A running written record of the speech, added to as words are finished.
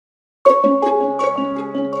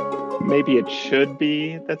Maybe it should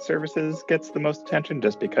be that services gets the most attention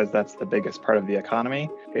just because that's the biggest part of the economy.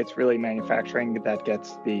 It's really manufacturing that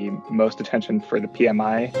gets the most attention for the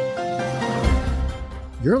PMI.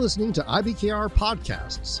 You're listening to IBKR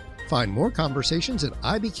Podcasts. Find more conversations at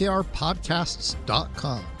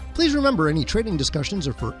ibkrpodcasts.com. Please remember, any trading discussions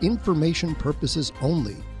are for information purposes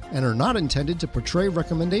only and are not intended to portray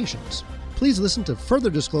recommendations. Please listen to further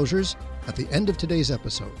disclosures at the end of today's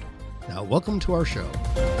episode. Now, welcome to our show.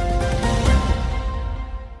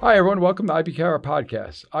 Hi, everyone. Welcome to IBKR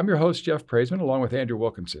Podcast. I'm your host, Jeff Praissman, along with Andrew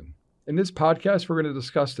Wilkinson. In this podcast, we're going to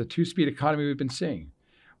discuss the two-speed economy we've been seeing,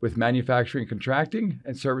 with manufacturing contracting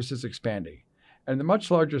and services expanding. And the much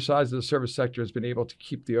larger size of the service sector has been able to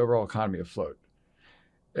keep the overall economy afloat.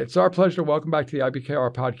 It's our pleasure to welcome back to the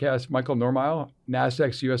IBKR Podcast, Michael Normyle,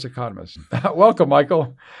 Nasdaq's U.S. economist. Welcome,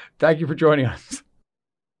 Michael. Thank you for joining us.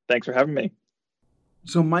 Thanks for having me.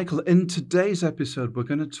 So, Michael, in today's episode, we're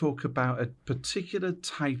going to talk about a particular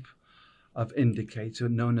type of indicator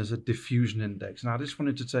known as a diffusion index. And I just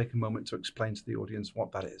wanted to take a moment to explain to the audience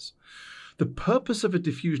what that is. The purpose of a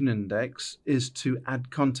diffusion index is to add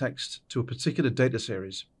context to a particular data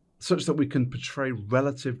series such that we can portray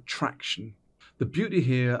relative traction. The beauty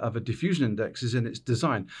here of a diffusion index is in its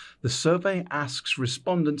design. The survey asks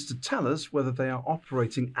respondents to tell us whether they are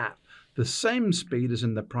operating at the same speed as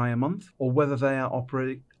in the prior month, or whether they are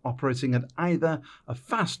operating at either a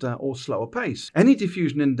faster or slower pace. Any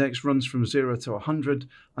diffusion index runs from 0 to 100,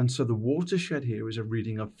 and so the watershed here is a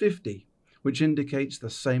reading of 50, which indicates the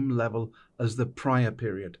same level as the prior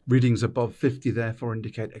period. Readings above 50 therefore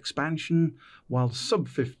indicate expansion, while sub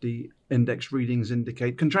 50 index readings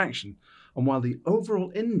indicate contraction. And while the overall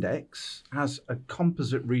index has a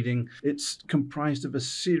composite reading, it's comprised of a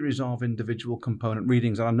series of individual component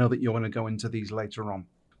readings. And I know that you're going to go into these later on.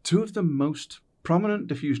 Two of the most prominent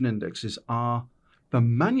diffusion indexes are the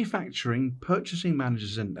Manufacturing Purchasing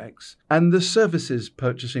Managers Index and the Services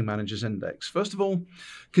Purchasing Managers Index. First of all,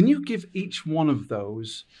 can you give each one of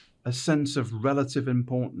those a sense of relative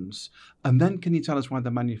importance? And then can you tell us why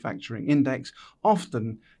the manufacturing index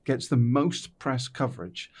often gets the most press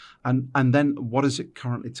coverage? And then what is it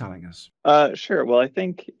currently telling us? Sure. Well, I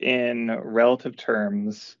think in relative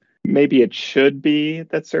terms, maybe it should be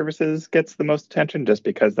that services gets the most attention just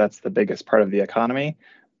because that's the biggest part of the economy.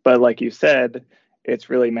 But like you said,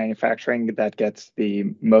 it's really manufacturing that gets the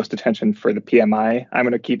most attention for the PMI. I'm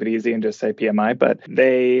going to keep it easy and just say PMI, but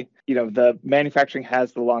the manufacturing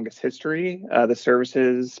has the longest history. The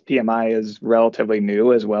services PMI is relatively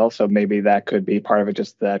new as well. So maybe that could be part of it,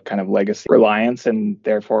 just that kind of legacy reliance. And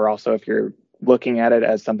therefore, also, if you're looking at it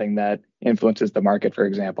as something that influences the market, for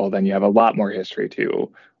example, then you have a lot more history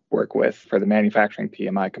to work with for the manufacturing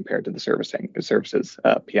PMI compared to the services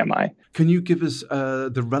PMI. Can you give us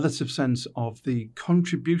the relative sense of the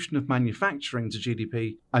contribution of manufacturing to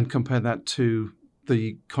GDP and compare that to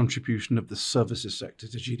the contribution of the services sector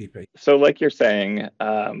to GDP? So like you're saying,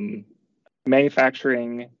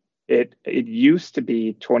 manufacturing, it used to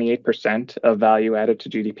be 28% of value added to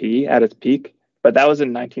GDP at its peak, but that was in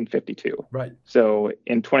 1952. Right. So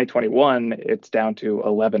in 2021, it's down to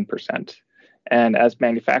 11%. And as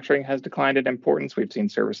manufacturing has declined in importance, we've seen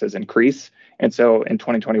services increase. And so in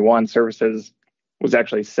 2021, services was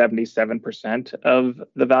actually 77% of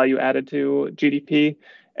the value added to GDP.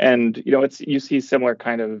 And, you see similar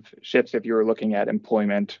kind of shifts if you were looking at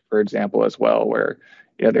employment, for example, as well, where,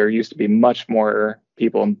 there used to be much more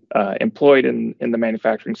people employed in the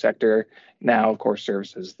manufacturing sector. Now, of course,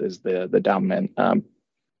 services is the dominant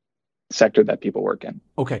sector that people work in.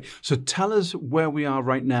 Okay, so tell us where we are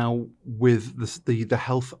right now with the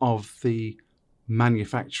health of the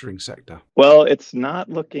manufacturing sector. Well, it's not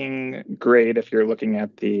looking great if you're looking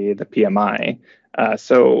at the PMI.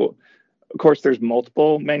 So, of course, there's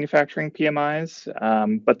multiple manufacturing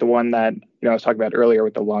PMIs, but the one that I was talking about earlier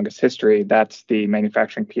with the longest history, that's the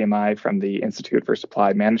manufacturing PMI from the Institute for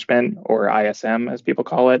Supply Management, or ISM, as people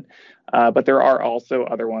call it. But there are also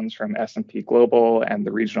other ones from S&P Global, and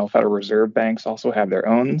the regional Federal Reserve banks also have their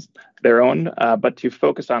own. But to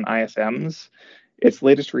focus on ISM's, its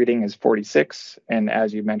latest reading is 46. And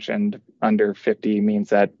as you mentioned, under 50 means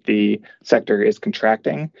that the sector is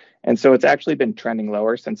contracting. And so it's actually been trending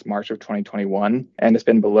lower since March of 2021, and it's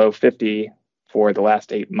been below 50 for the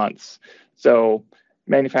last 8 months. So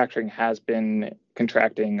manufacturing has been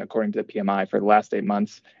contracting according to the PMI for the last 8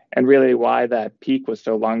 months. And really why that peak was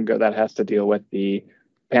so long ago, that has to deal with the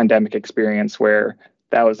pandemic experience, where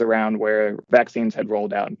that was around where vaccines had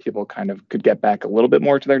rolled out and people kind of could get back a little bit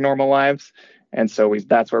more to their normal lives. And so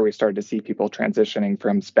that's where we started to see people transitioning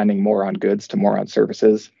from spending more on goods to more on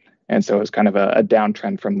services. And so it was kind of a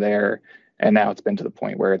downtrend from there. And now it's been to the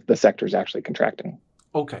point where the sector is actually contracting.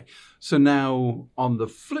 Okay. So now on the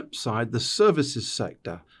flip side, the services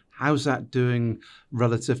sector, how's that doing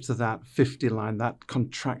relative to that 50 line, that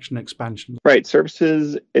contraction expansion? Right.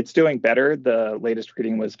 Services, it's doing better. The latest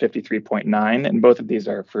reading was 53.9, and both of these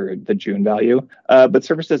are for the June value. But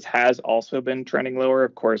services has also been trending lower.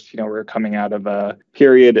 Of course, we're coming out of a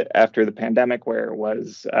period after the pandemic where it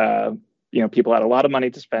was, people had a lot of money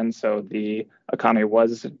to spend. So the economy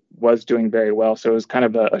was doing very well. So it was kind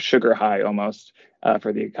of a sugar high almost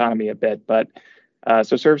for the economy a bit. But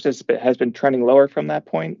so services has been trending lower from that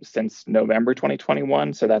point since November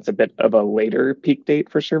 2021. So that's a bit of a later peak date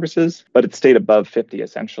for services, but it stayed above 50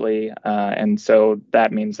 essentially. And so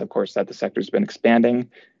that means, of course, that the sector's been expanding.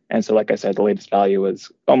 And so, like I said, the latest value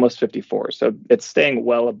is almost 54. So it's staying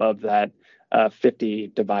well above that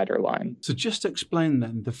 50 divider line. So just explain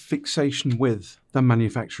then the fixation with the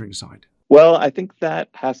manufacturing side. Well, I think that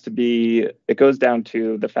it goes down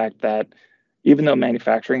to the fact that even though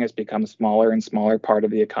manufacturing has become a smaller and smaller part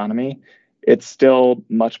of the economy, it's still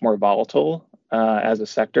much more volatile as a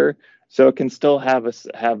sector. So it can still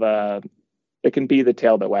it can be the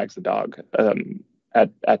tail that wags the dog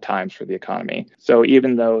at times for the economy. So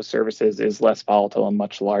even though services is less volatile and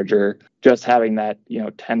much larger, just having that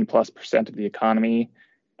 10+% of the economy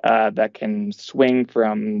that can swing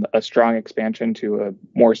from a strong expansion to a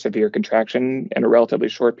more severe contraction in a relatively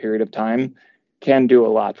short period of time can do a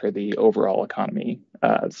lot for the overall economy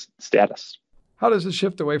status. How does the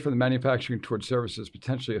shift away from the manufacturing towards services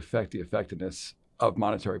potentially affect the effectiveness of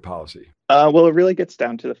monetary policy? Well, it really gets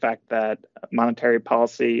down to the fact that monetary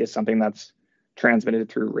policy is something that's transmitted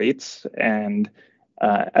through rates. And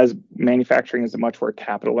as manufacturing is a much more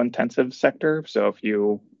capital-intensive sector, so if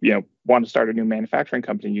you want to start a new manufacturing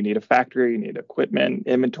company, you need a factory, you need equipment,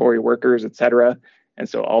 inventory, workers, et cetera. And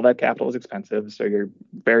so all that capital is expensive. So you're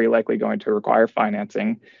very likely going to require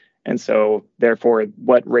financing. And so therefore,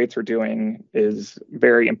 what rates are doing is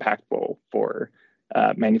very impactful for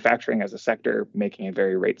manufacturing as a sector, making it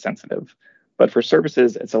very rate sensitive. But for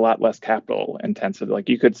services, it's a lot less capital intensive. Like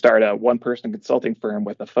you could start a one-person consulting firm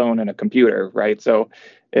with a phone and a computer, right? So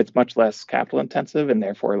it's much less capital intensive and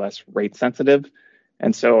therefore less rate sensitive.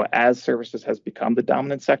 And so as services has become the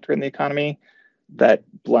dominant sector in the economy, that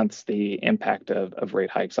blunts the impact of rate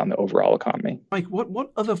hikes on the overall economy. Mike,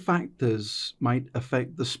 what other factors might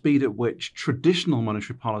affect the speed at which traditional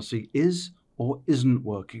monetary policy is or isn't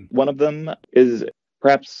working? One of them is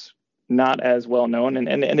perhaps not as well known,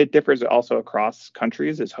 and it differs also across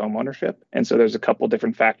countries, is home ownership. And so there's a couple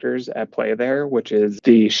different factors at play there, which is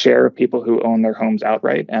the share of people who own their homes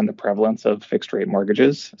outright and the prevalence of fixed rate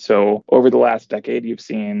mortgages. So over the last decade, you've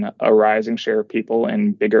seen a rising share of people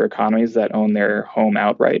in bigger economies that own their home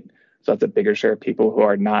outright. So that's a bigger share of people who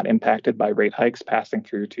are not impacted by rate hikes passing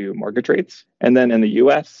through to mortgage rates. And then in the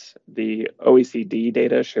US, the OECD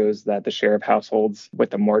data shows that the share of households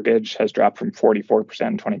with a mortgage has dropped from 44%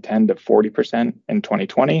 in 2010 to 40% in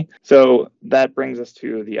 2020. So that brings us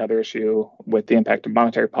to the other issue with the impact of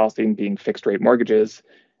monetary policy and being fixed rate mortgages.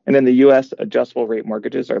 And in the US, adjustable rate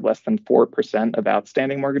mortgages are less than 4% of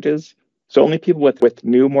outstanding mortgages. So only people with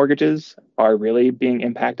new mortgages are really being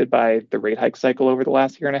impacted by the rate hike cycle over the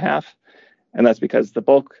last year and a half. And that's because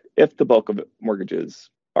if the bulk of mortgages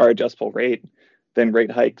are adjustable rate, then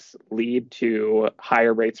rate hikes lead to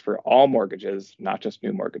higher rates for all mortgages, not just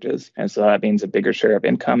new mortgages. And so that means a bigger share of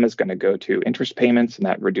income is going to go to interest payments, and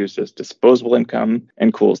that reduces disposable income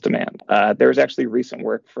and cools demand. There was actually recent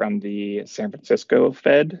work from the San Francisco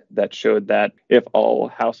Fed that showed that if all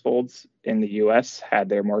households in the US had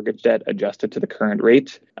their mortgage debt adjusted to the current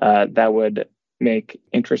rate, that would make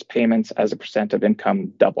interest payments as a percent of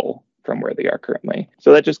income double from where they are currently.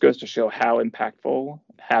 So that just goes to show how impactful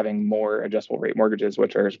having more adjustable rate mortgages,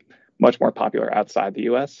 which are much more popular outside the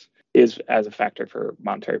US, is as a factor for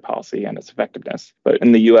monetary policy and its effectiveness. But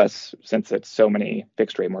in the US, since it's so many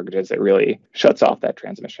fixed rate mortgages, it really shuts off that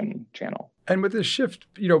transmission channel. And with this shift,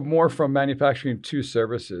 more from manufacturing to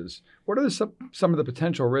services, what are some of the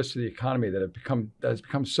potential risks to the economy that has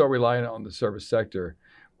become so reliant on the service sector,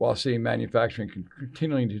 while seeing manufacturing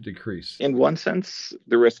continuing to decrease? In one sense,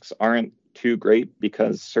 the risks aren't too great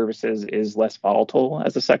because services is less volatile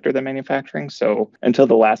as a sector than manufacturing. So until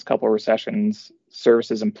the last couple of recessions,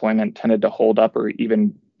 services employment tended to hold up or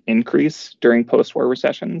even increase during post-war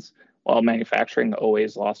recessions, while manufacturing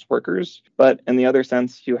always lost workers. But in the other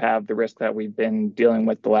sense, you have the risk that we've been dealing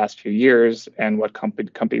with the last few years and what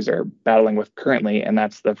companies are battling with currently, and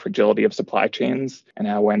that's the fragility of supply chains and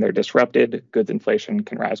how when they're disrupted, goods inflation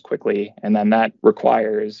can rise quickly. And then that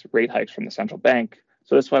requires rate hikes from the central bank,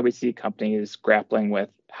 So that's why we see companies grappling with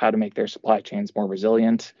how to make their supply chains more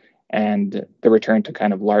resilient and the return to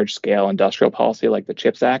kind of large-scale industrial policy like the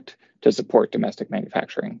CHIPS Act to support domestic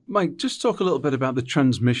manufacturing. Mike, just talk a little bit about the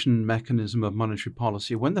transmission mechanism of monetary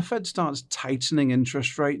policy. When the Fed starts tightening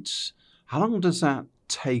interest rates, how long does that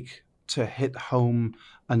take to hit home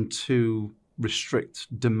and to restrict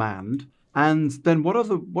demand? And then what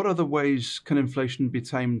other ways can inflation be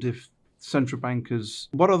tamed if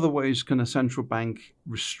what other ways can a central bank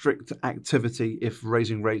restrict activity if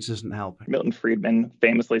raising rates isn't helping? Milton Friedman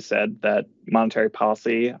famously said that monetary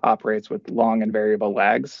policy operates with long and variable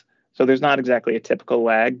lags. So there's not exactly a typical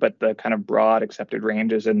lag, but the kind of broad accepted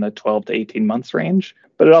range is in the 12 to 18 months range.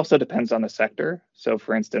 But it also depends on the sector. So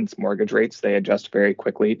for instance, mortgage rates, they adjust very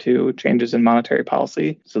quickly to changes in monetary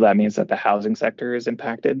policy. So that means that the housing sector is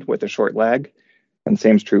impacted with a short lag. And the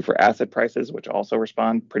same is true for asset prices, which also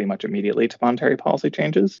respond pretty much immediately to monetary policy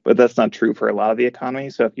changes. But that's not true for a lot of the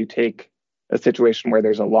economy. So if you take a situation where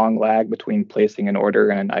there's a long lag between placing an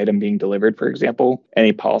order and an item being delivered, for example,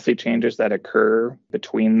 any policy changes that occur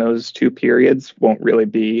between those two periods won't really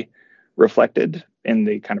be reflected in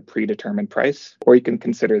the kind of predetermined price. Or you can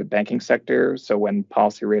consider the banking sector. So when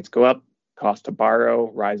policy rates go up, cost to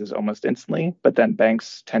borrow rises almost instantly, but then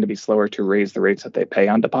banks tend to be slower to raise the rates that they pay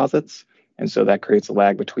on deposits. And so that creates a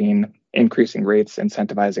lag between increasing rates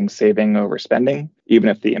incentivizing saving over spending, even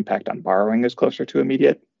if the impact on borrowing is closer to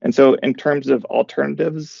immediate. And so in terms of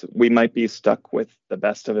alternatives, we might be stuck with the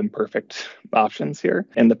best of imperfect options here.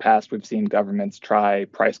 In the past, we've seen governments try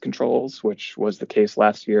price controls, which was the case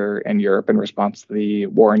last year in Europe in response to the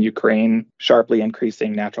war in Ukraine, sharply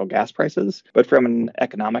increasing natural gas prices. But from an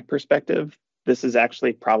economic perspective, this is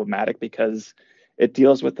actually problematic because it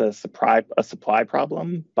deals with a supply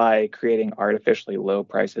problem by creating artificially low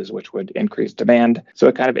prices, which would increase demand. So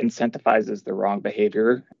it kind of incentivizes the wrong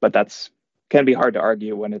behavior, but can be hard to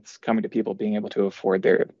argue when it's coming to people being able to afford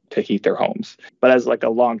to heat their homes. But as like a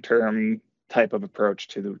long-term type of approach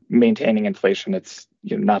to maintaining inflation, it's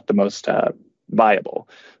not the most viable.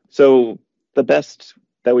 So the best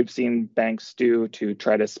that we've seen banks do to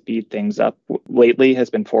try to speed things up lately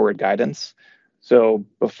has been forward guidance. So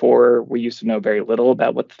before, we used to know very little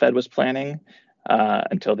about what the Fed was planning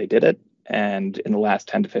until they did it. And in the last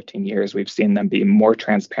 10 to 15 years, we've seen them be more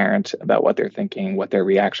transparent about what they're thinking, what their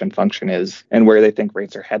reaction function is, and where they think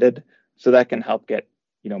rates are headed. So that can help get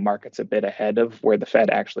markets a bit ahead of where the Fed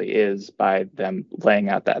actually is by them laying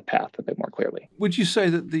out that path a bit more clearly. Would you say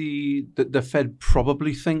that the Fed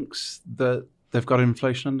probably thinks that they've got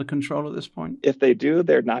inflation under control at this point? If they do,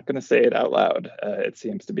 they're not going to say it out loud. It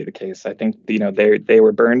seems to be the case. I think they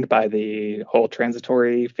were burned by the whole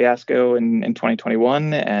transitory fiasco in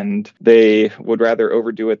 2021, and they would rather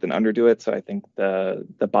overdo it than underdo it. So I think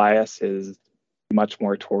the bias is much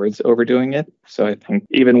more towards overdoing it. So I think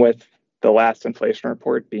even with the last inflation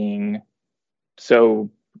report being so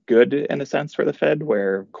good in a sense for the Fed,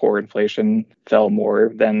 where core inflation fell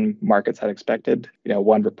more than markets had expected,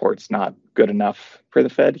 one report's not good enough for the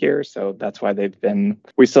Fed here. So that's why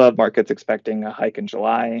we still have markets expecting a hike in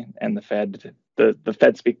July, and the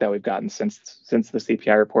Fed speak that we've gotten since the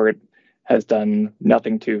CPI report has done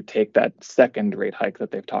nothing to take that second rate hike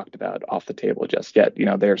that they've talked about off the table just yet.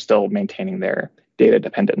 They're still maintaining their data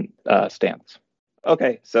dependent stance.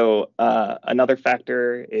 Okay, so another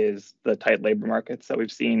factor is the tight labor markets that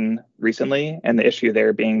we've seen recently, and the issue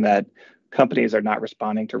there being that companies are not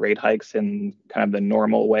responding to rate hikes in kind of the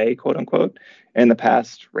normal way, quote unquote. In the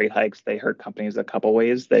past, rate hikes, they hurt companies a couple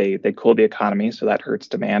ways. They cool the economy, so that hurts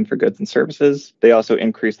demand for goods and services. They also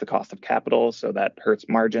increase the cost of capital, so that hurts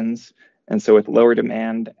margins. And so with lower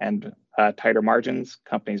demand and tighter margins,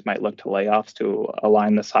 companies might look to layoffs to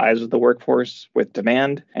align the size of the workforce with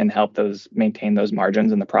demand and help maintain those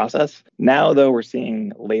margins in the process. Now, though, we're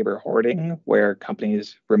seeing labor hoarding, where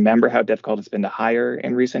companies remember how difficult it's been to hire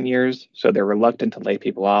in recent years, so they're reluctant to lay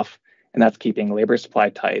people off, and that's keeping labor supply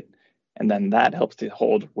tight. And then that helps to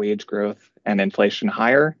hold wage growth and inflation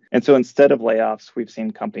higher. And so instead of layoffs, we've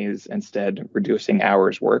seen companies instead reducing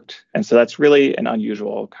hours worked. And so that's really an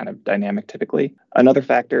unusual kind of dynamic typically. Another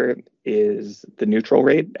factor is the neutral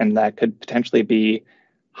rate, and that could potentially be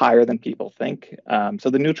higher than people think. So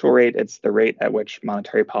the neutral rate, it's the rate at which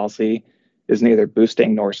monetary policy is neither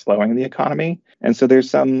boosting nor slowing the economy. And so there's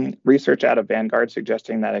some research out of Vanguard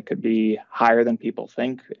suggesting that it could be higher than people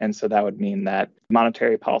think. And so that would mean that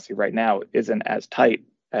monetary policy right now isn't as tight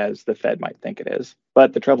as the Fed might think it is.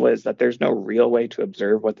 But the trouble is that there's no real way to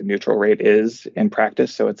observe what the neutral rate is in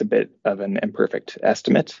practice, so it's a bit of an imperfect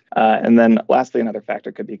estimate. And then lastly, another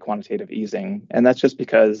factor could be quantitative easing. And that's just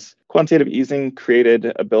because quantitative easing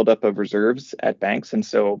created a buildup of reserves at banks. And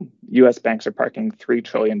so U.S. banks are parking $3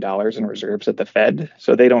 trillion in reserves at the Fed.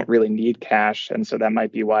 So they don't really need cash. And so that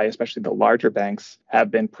might be why, especially the larger banks, have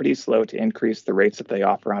been pretty slow to increase the rates that they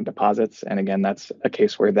offer on deposits. And again, that's a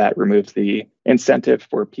case where that removes the incentive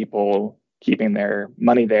for people keeping their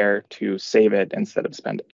money there to save it instead of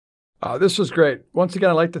spend it. This was great. Once again,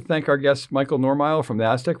 I'd like to thank our guest, Michael Normyle from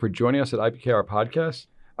Nasdaq, for joining us at IBKR Podcast.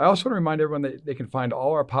 I also want to remind everyone that they can find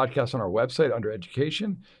all our podcasts on our website under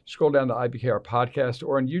Education. Scroll down to IBKR Podcast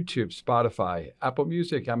or on YouTube, Spotify, Apple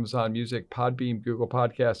Music, Amazon Music, Podbeam, Google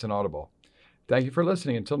Podcasts, and Audible. Thank you for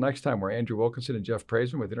listening. Until next time, we're Andrew Wilkinson and Jeff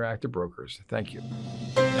Praissman with Interactive Brokers. Thank you.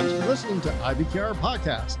 Thanks for listening to IBKR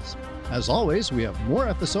Podcasts. As always, we have more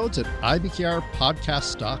episodes at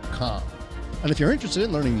ibkrpodcasts.com. And if you're interested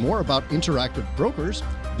in learning more about Interactive Brokers,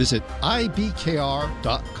 visit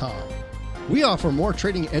ibkr.com. We offer more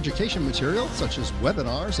trading education material, such as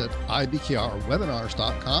webinars at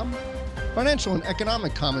ibkrwebinars.com, financial and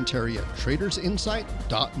economic commentary at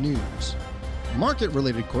tradersinsight.news,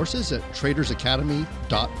 market-related courses at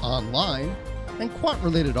tradersacademy.online, and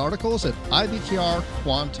quant-related articles at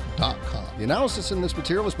ibkrquant.com. The analysis in this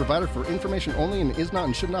material is provided for information only and is not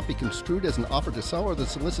and should not be construed as an offer to sell or the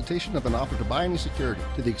solicitation of an offer to buy any security.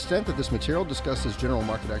 To the extent that this material discusses general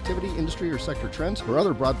market activity, industry or sector trends, or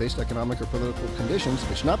other broad-based economic or political conditions,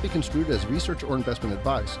 it should not be construed as research or investment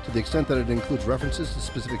advice. To the extent that it includes references to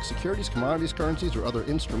specific securities, commodities, currencies, or other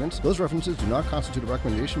instruments, those references do not constitute a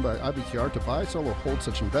recommendation by IBKR to buy, sell, or hold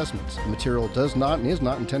such investments. The material does not and is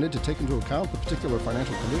not intended to take into account the particular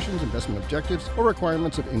financial conditions, investment objectives, or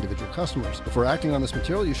requirements of individual customers. Before acting on this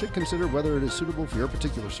material, you should consider whether it is suitable for your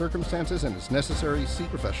particular circumstances and, if necessary, seek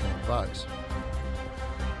professional advice.